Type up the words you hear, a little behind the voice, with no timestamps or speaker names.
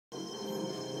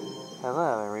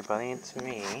Hello everybody, it's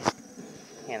me,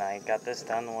 and I got this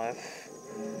done with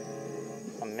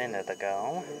a minute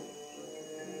ago.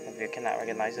 If you cannot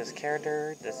recognize this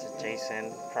character, this is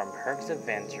Jason from Herc's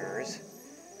Adventures.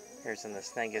 Here's the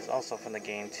snake is also from the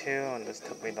game too, and this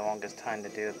took me the longest time to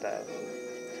do the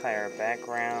entire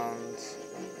backgrounds,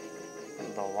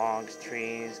 the logs,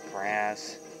 trees,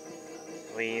 grass,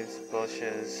 leaves,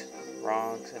 bushes,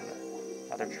 rocks,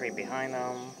 and other tree behind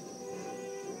them.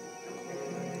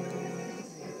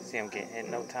 See him get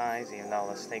hypnotized, even though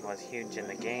the snake was huge in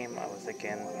the game. I was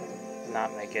thinking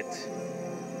not make it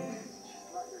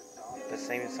the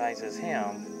same size as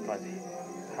him, but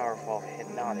powerful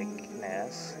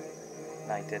hypnoticness.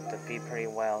 And I did defeat pretty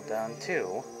well done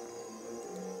too.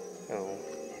 Ooh.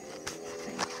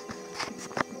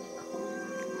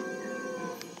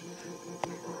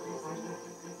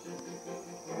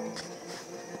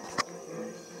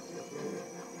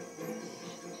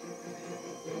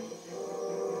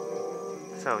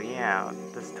 So yeah,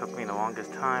 this took me the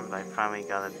longest time, but I finally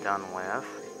got it done with.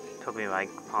 Took me like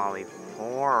probably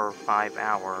 4 or 5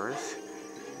 hours.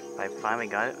 But I finally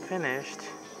got it finished.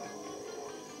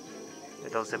 For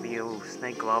those of you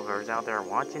snake lovers out there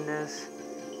watching this,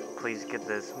 please give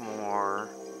this more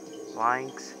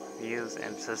likes, views,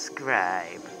 and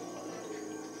subscribe.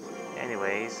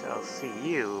 Anyways, I'll see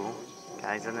you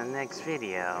guys in the next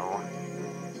video.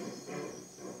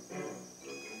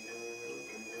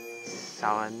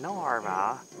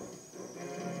 Sayonara.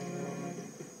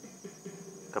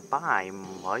 Goodbye,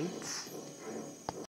 mates.